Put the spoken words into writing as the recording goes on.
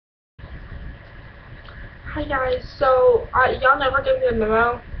Hi guys, so y'all never gave me a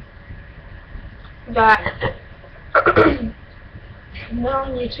memo that now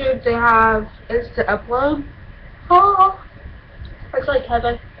on YouTube they have is to upload. Oh, it's like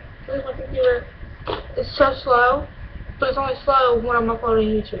heaven. Because my computer is so slow, but it's only slow when I'm uploading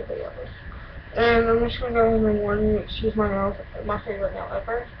YouTube videos. And I'm just gonna go ahead and warn you, excuse my nails, my favorite nail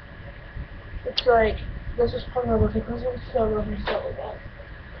ever. It's like, this is probably my birthday present, so I'm so bad.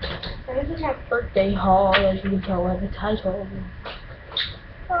 And this is my birthday haul, as you can tell by the title.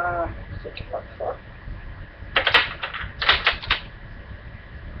 Such a fun stuff.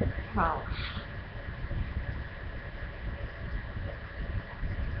 Wow.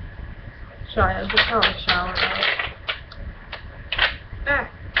 Sorry, I just had a shower now.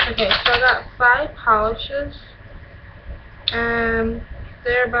 Okay, so I got 5 polishes.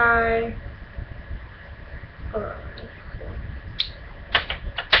 They're by, hold on.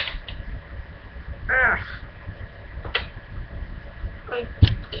 I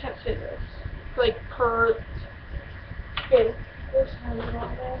can't say this. Like, per, okay, this one is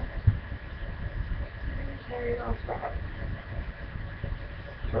on there. Carry off that.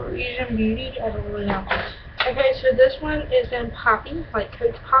 Parisian Beauty, I don't really know. Okay, so this one is in Poppy, like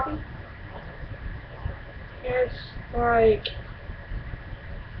Coach Poppy. It's like,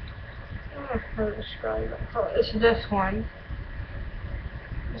 I don't know how to describe it. Oh, it's this one.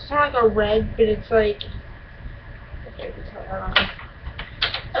 It's not like a red, but it's like, okay, you can tell, I don't know.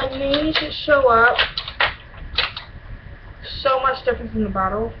 And these show up so much different from the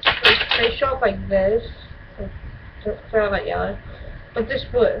bottle. Like, they show up like this, they're like yellow, but this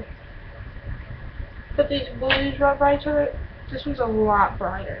blue. But these blues right by to it, this one's a lot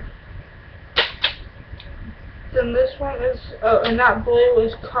brighter. Then this one is, oh, and that blue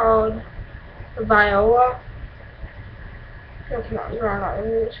is called Viola. That's not, you're not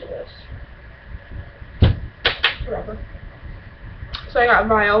able to see this. Whatever. So I got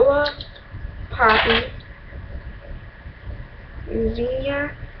Viola, Poppy,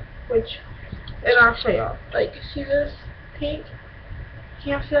 Zinnia, which, and I'll show y'all. Like, see this pink?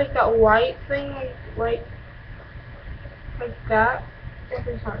 Can you see like that white thing, like that?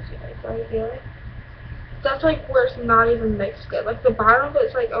 Every time I see like right here. That's like where it's not even mixed good. Like the bottom of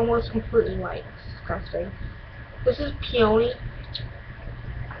it's like almost completely white. It's disgusting. This is Peony.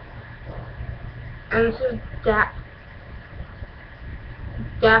 And this is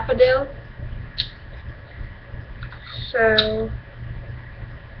Daffodil. So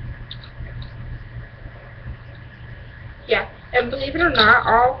yeah. And believe it or not,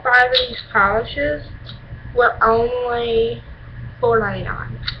 all 5 of these polishes were only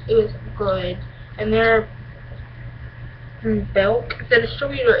 $4.99. It was good. And they're Belk. The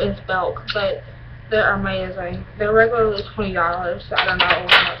distributor is Belk, but they're amazing. They're regularly $20, so I don't know how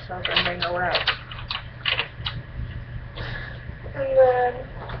much stuff I'm bringing over that. And then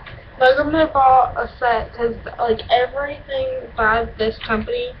my grandma bought a set because like everything by this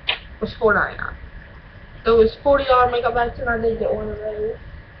company was $4.99. It was $40 makeup bags, and I did get one of those.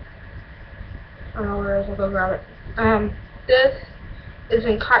 I don't know where it is. I'll go grab it. This is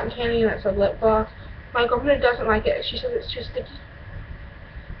in cotton candy, and it's a lip gloss. My girlfriend doesn't like it. She says it's too sticky.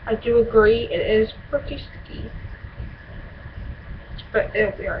 I do agree. It is pretty sticky, but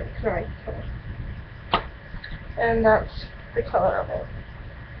it'll be alright. Sorry. And that's the color of it.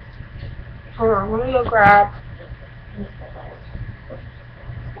 Hold on. Let me go grab.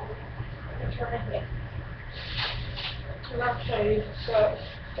 I'll show you so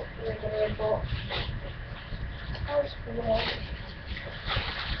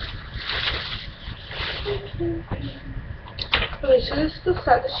okay, so this is the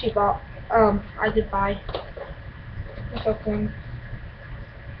set that she bought. I did buy something.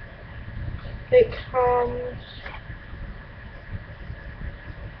 It comes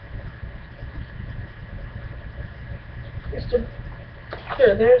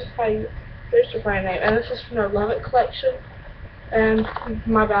there's the brand name, and this is from their Love It collection. And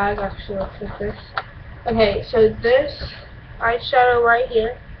my bag actually looks like this. Okay, so this eyeshadow right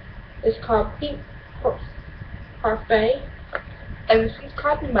here is called Pink Parfait, and this one's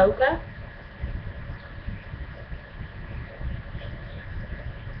called Mocha.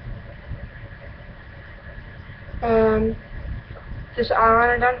 This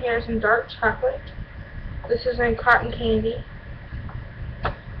eyeliner down here is in dark chocolate. This is in cotton candy.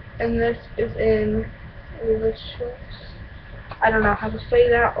 And this is in delicious. I don't know how to say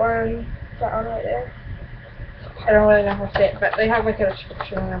that one right there. I don't really know how to say it, but they have like a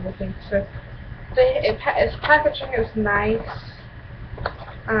description and everything. So its packaging is nice.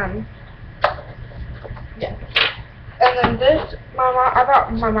 Yeah. And then this, I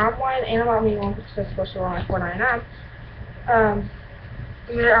bought my mom one and I bought me one because it's supposed to be only $4.99.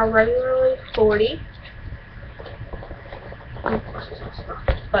 They are regularly $40.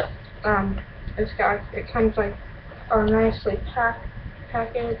 But it comes like a nicely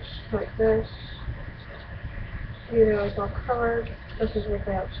packaged like this. They're like all colored. This is what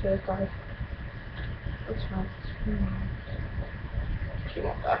they actually look like. That's fine. If you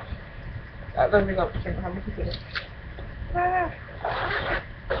want that. Let me go up to behind my computer. And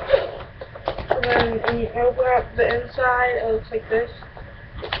then when you open up the inside, it looks like this.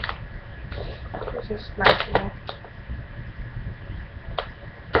 This is smashing.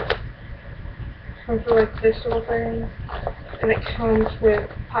 Comes with like this little thing, and it comes with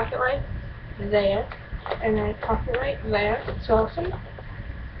pocket light there, and then pocket light there. It's awesome.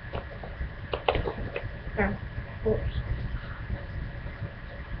 Oops.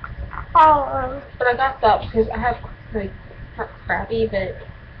 Oh, but I got that because I have like not crappy, but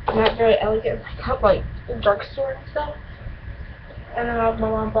not very elegant makeup like the drugstore and stuff. And then my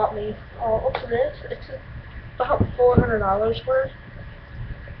mom bought me all of this. It's about $400 worth.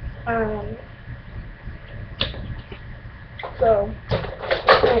 So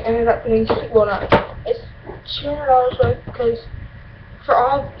I ended up getting it's $200 worth because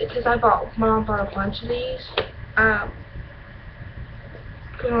my mom bought a bunch of these. I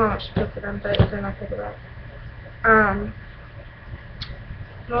don't know how much to put for them, but then I pick it up. My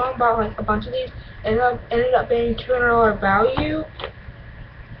mom bought like a bunch of these. Ended up being $200 value.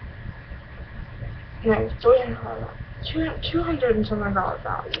 No, $200 and something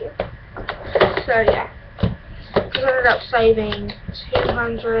value. So yeah. I ended up saving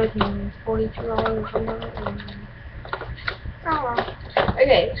 $242 or something. Oh well.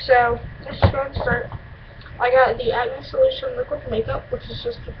 Okay, so let's just go and start. I got the Acne Solution Liquid Makeup, which is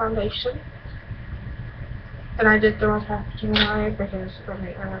just a foundation. And I did throw my packaging away because I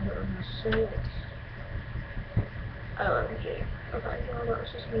remember it was necessary. OMG. Okay, well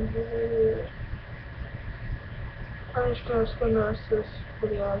that's just going to be weird. I'm just going to spend the rest of this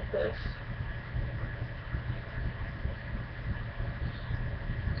video like this.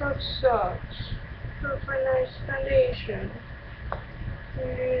 That sucks. That's my nice foundation.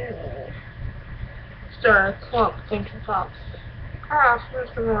 Yeah. Start a clump thing to top. I'm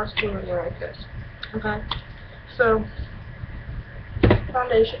just going to watch the video like this. Okay? So,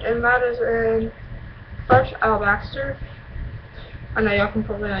 foundation, and that is in Fresh Alabaster. I know y'all can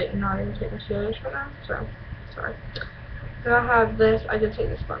probably like not even take me serious right now, so sorry. Then I have this. I did take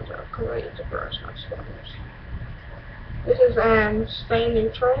the sponge off because I use a brush, not sponge. This is Stay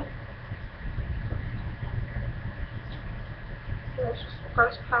Neutral. This is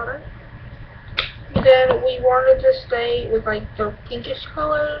pressed powder. Then we wanted to stay with like the pinkish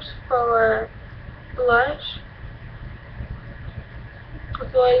colors for blush.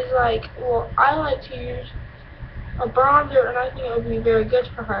 Because like, well, I like to use a bronzer, and I think it would be very good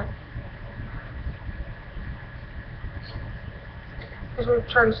for her. Because we're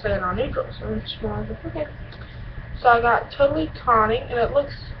trying to stay in our neutral, so it's more like, okay. So I got Totally Conning, and it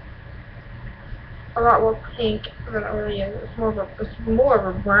looks a lot more pink than it really is. It's more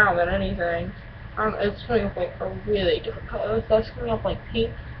of a brown than anything. It's coming up like a really different color. That's coming up like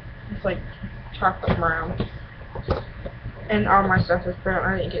pink. It's like chocolate brown. And all my stuff is brown.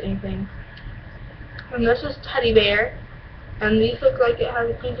 I didn't get anything. And this is Teddy Bear. And these look like it has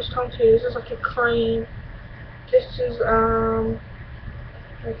a pinkish tone too. This is like a cream. This is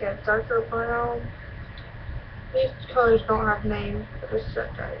like a darker brown. These colors don't have names, but this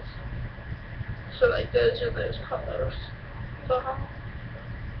set does. So like those are those colors. So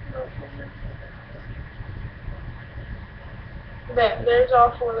there's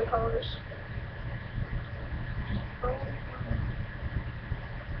all four of the colors.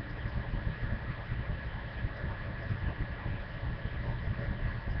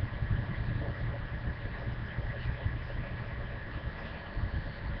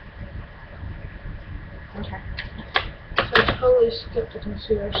 Okay. So I totally skipped the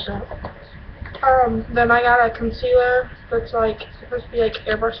concealer step. Then I got a concealer that's like supposed to be like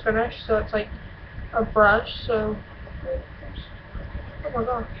airbrush finish, so it's like a brush, so oh my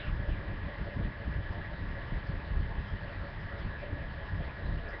gosh.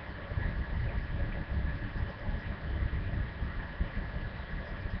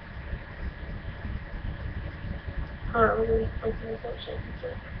 Alright, we're gonna open this up so you can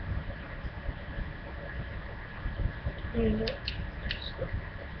see. And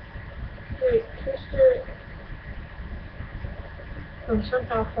wait, twist it. And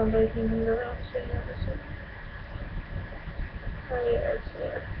somehow foundation can go out, so you have to see. Oh yeah, it's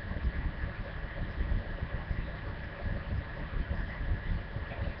there.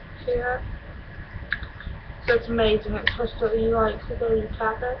 See that? So it's amazing. It's supposed to, you like, so go you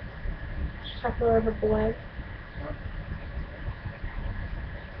tap it. Just tap it over the blend.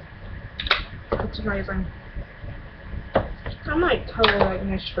 It's amazing. I might totally like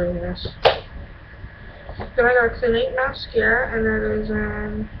gonna stream this. Then I got Clinique mascara, and that is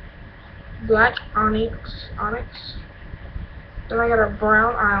black onyx. Then I got a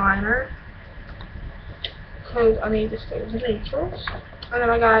brown eyeliner, because I need to stay with the neutrals. And then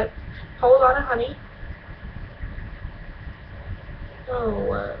I got a whole lot of honey.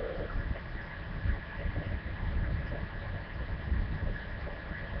 Oh,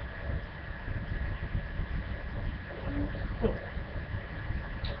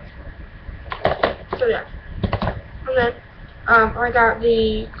 so yeah. And then I got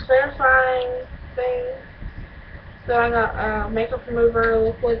the clarifying thing. Then I got makeup remover,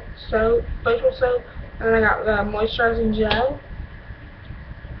 liquid soap, facial soap, and then I got moisturizing gel.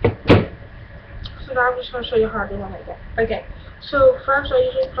 So now I'm just going to show you how to do my makeup. Okay, so first I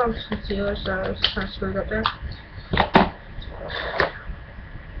usually put on concealer, so it's kind of screwed up there.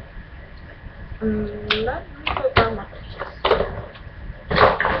 Let me put that on my face.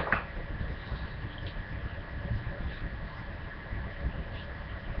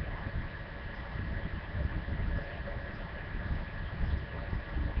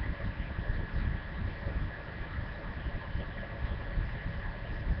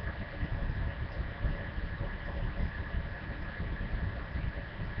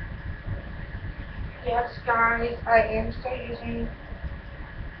 Yes, guys, I am still using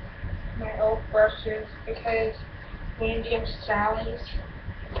my old brushes because we need to go to Sally's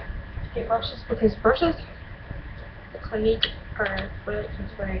to get brushes, because brushes, the Clinique, are really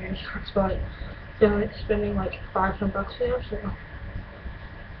expensive, and you have to like spending like $500 there, so.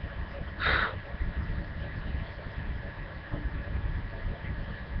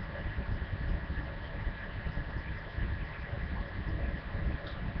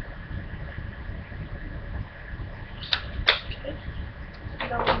 Okay,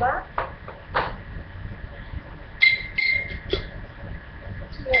 done with that.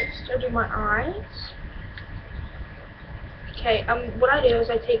 Next, I do my eyes. Okay, what I do is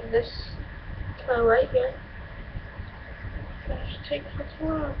I take this color right here, and I just take this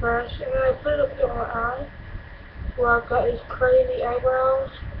one brush, and then I put it up here on my eye, where I've got these crazy eyebrows,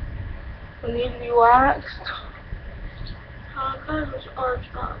 and these be waxed. I kind of just arch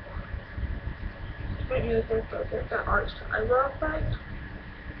up. Make me look like that arched eyebrow effect.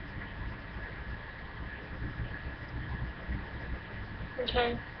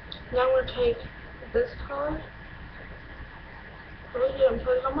 Okay, now I'm going to take this color right here and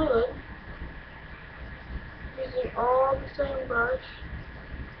put it on my lid, using all the same brush.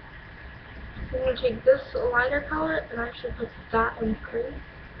 I'm going to take this lighter color and actually put that in cream,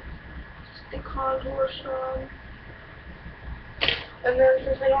 just the contour strong. And then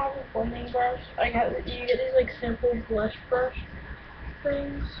since I don't have a blending brush, you get these like simple blush brush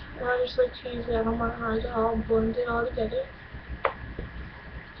things, and I just like to use that on my eyes. I'll blend it all together.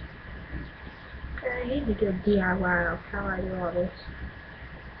 I need to do a DIY of how I do all this.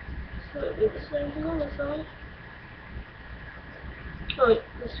 So do the same thing on this side. Oh wait,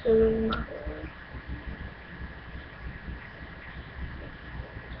 this goes in my hair.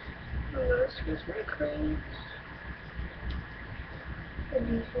 And then this goes my creams. And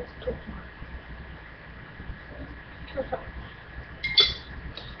these goes to okay.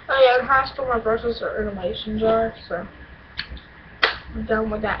 Oh yeah, and how I store my brushes are in a mason jar, so I'm done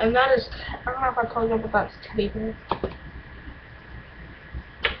with that. And that is, I don't know if I told you, but that's teddy bear.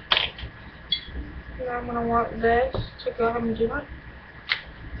 Now I'm going to want this to go ahead and do my.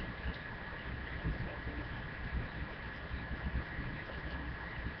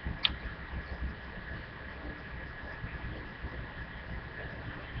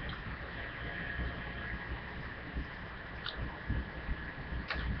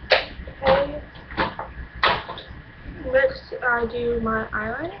 Okay. Next, I do my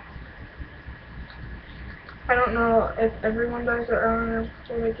eyeliner. I don't know if everyone does their eyeliner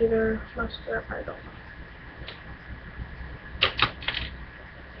before they do their mascara. I don't know.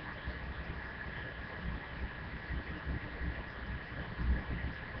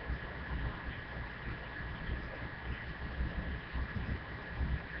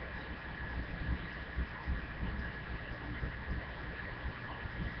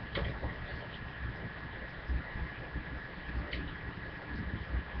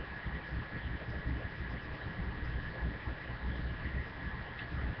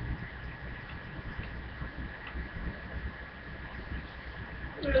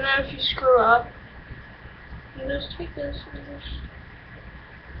 And then if you screw up, you just take this and just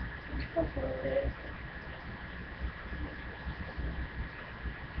That's what it is.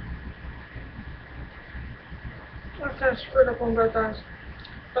 I kind of screwed up on both eyes.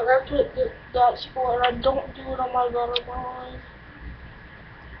 But I put that spot and I don't do it on my gutter line.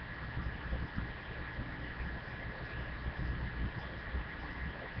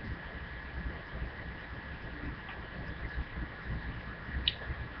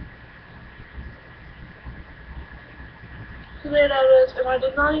 So there that is, and I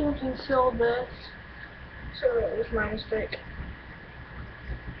did not even conceal this. So that was my mistake.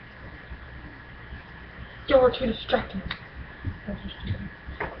 Y'all are too distracting.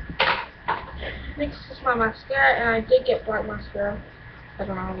 Next is my mascara, and I did get black mascara. I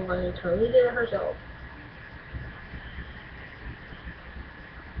don't know, the lady totally did it herself.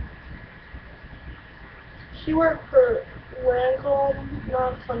 She worked for Lancome,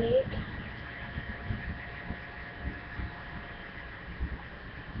 not Clinique.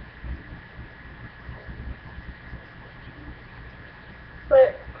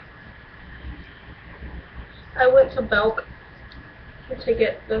 But I went to Belk to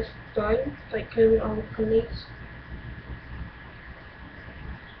get this done, like cause all the Cliniques.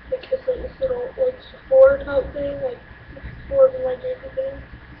 Because like this little like Sephora type thing, like Sephora and like everything.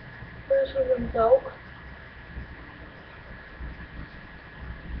 This was in Belk.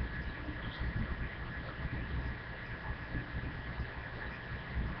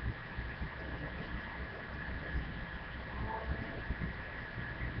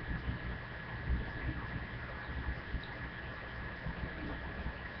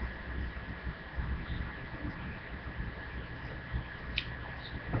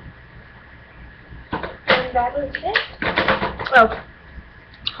 And that is it. Oh, a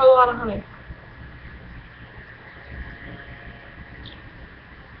whole lot of honey.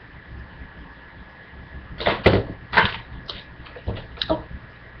 Oh,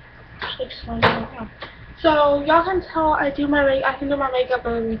 it's like slimy right now. So y'all can tell I can do my makeup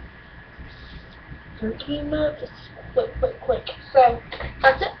in 13 minutes. It's quick. So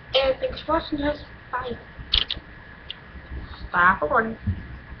that's it. And thanks for watching, guys. Bye. Stop recording.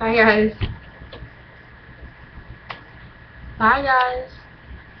 Bye, guys. Bye, guys.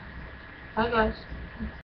 Bye, guys.